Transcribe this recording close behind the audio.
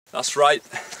That's right,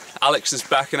 Alex is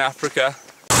back in Africa.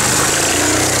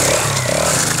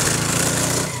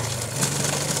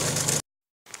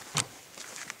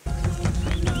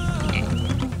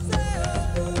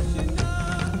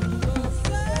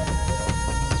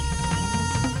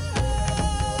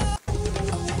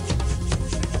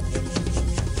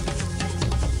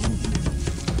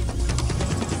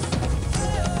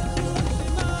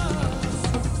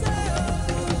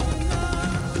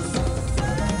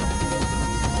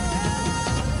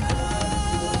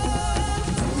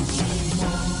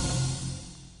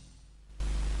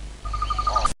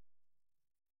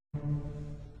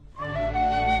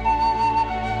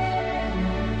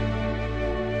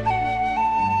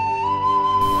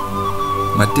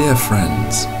 My dear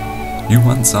friends, you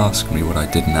once asked me what I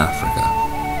did in Africa,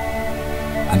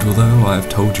 and although I have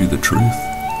told you the truth,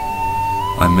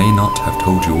 I may not have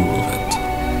told you all of it.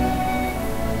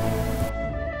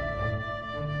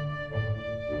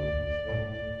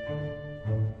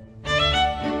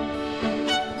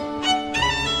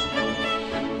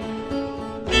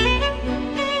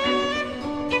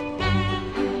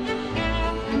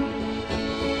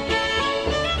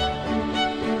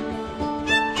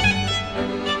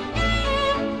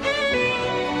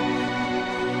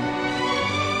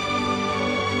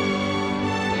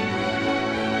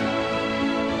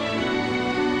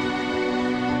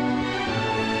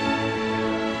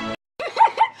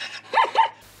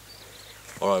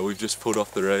 Alright, we've just pulled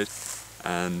off the road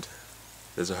and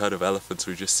there's a herd of elephants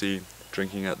we've just seen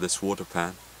drinking at this water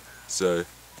pan. So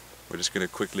we're just going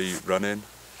to quickly run in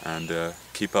and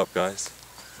keep up, guys.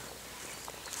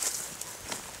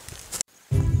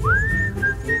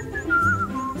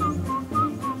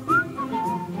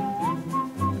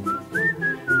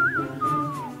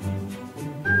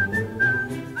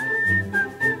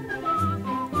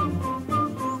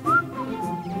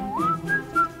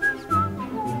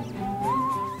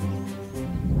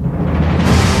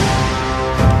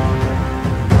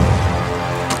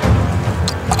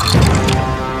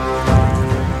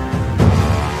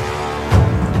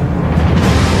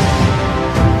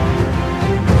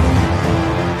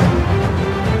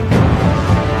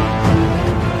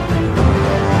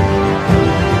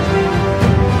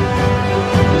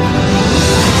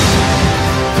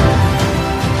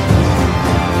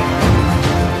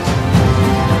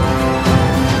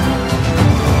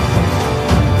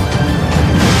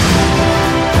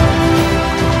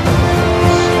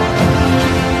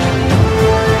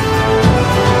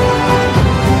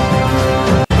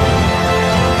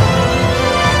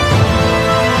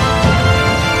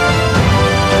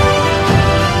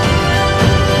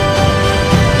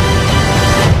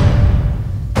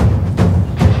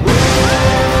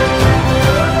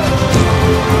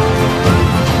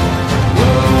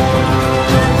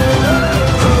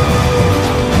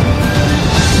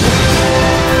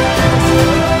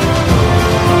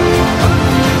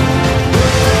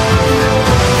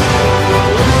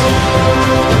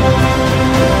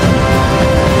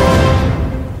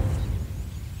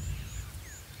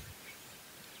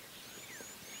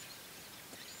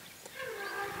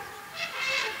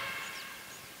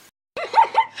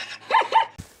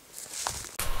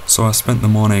 So I spent the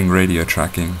morning radio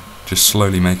tracking, just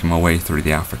slowly making my way through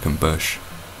the African bush,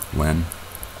 when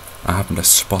I happened to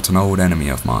spot an old enemy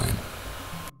of mine.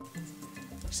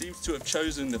 He seems to have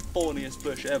chosen the thorniest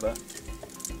bush ever.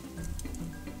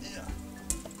 Yeah.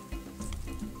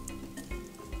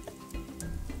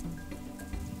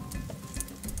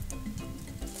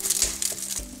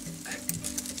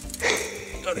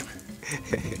 Got him.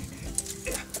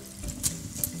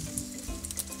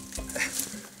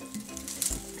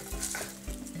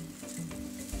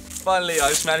 Finally, I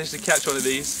just managed to catch one of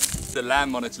these, the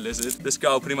land monitor lizard. This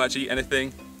guy will pretty much eat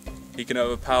anything. He can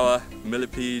overpower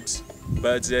millipedes,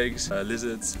 birds' eggs,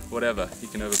 lizards, whatever he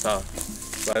can overpower.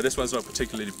 But this one's not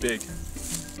particularly big.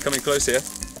 Coming close here,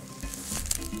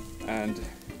 and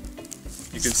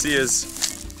you can see he's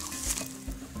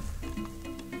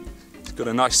got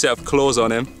a nice set of claws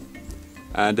on him.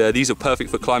 And these are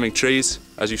perfect for climbing trees,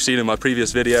 as you've seen in my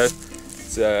previous video.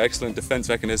 It's an excellent defense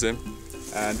mechanism.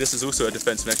 And this is also a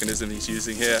defense mechanism he's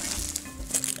using here.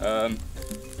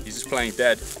 He's just playing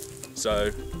dead,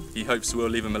 so he hopes we'll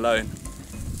leave him alone.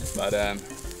 But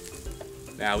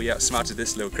now we outsmarted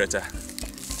this little critter.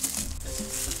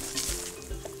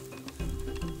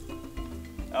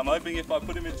 I'm hoping if I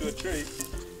put him into a tree,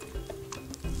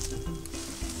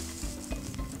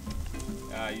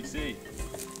 you see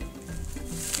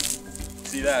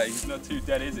that he's not too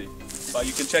dead, is he? But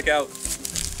you can check out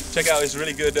his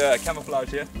really good camouflage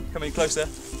here. Coming closer,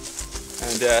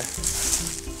 and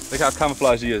look how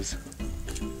camouflaged he is.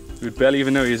 You would barely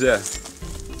even know he's there.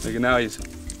 Look at now, he's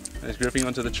gripping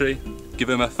onto the tree. Give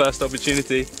him a first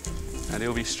opportunity and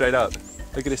he'll be straight up.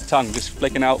 Look at his tongue, just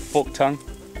flicking out, forked tongue.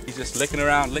 He's just licking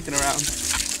around, licking around.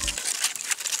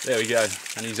 There we go,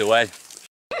 and he's away.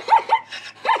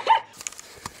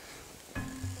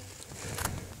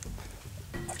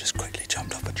 I've just quickly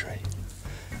jumped off a tree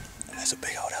and there's a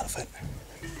big old elephant.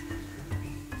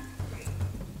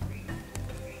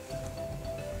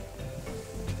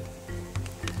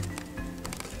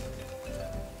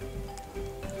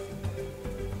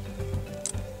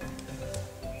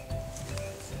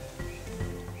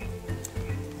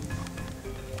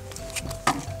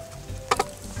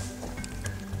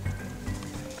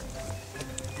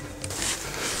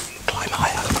 Climb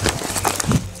higher.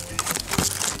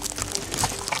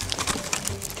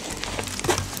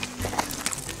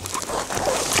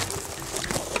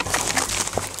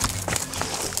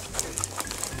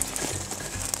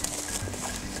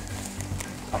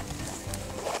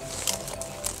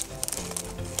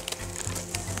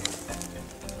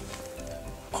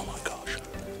 Oh my gosh, I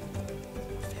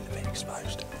feel a bit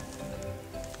exposed.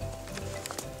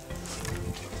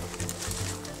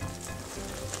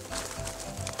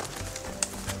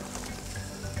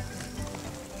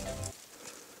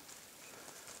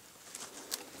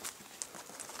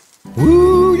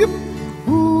 Ooh, yip,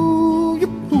 ooh, yip,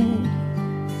 ooh.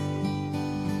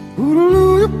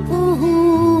 Ooh, yip, ooh,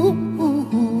 ooh, ooh.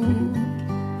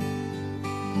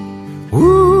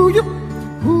 Ooh, yip,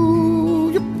 ooh.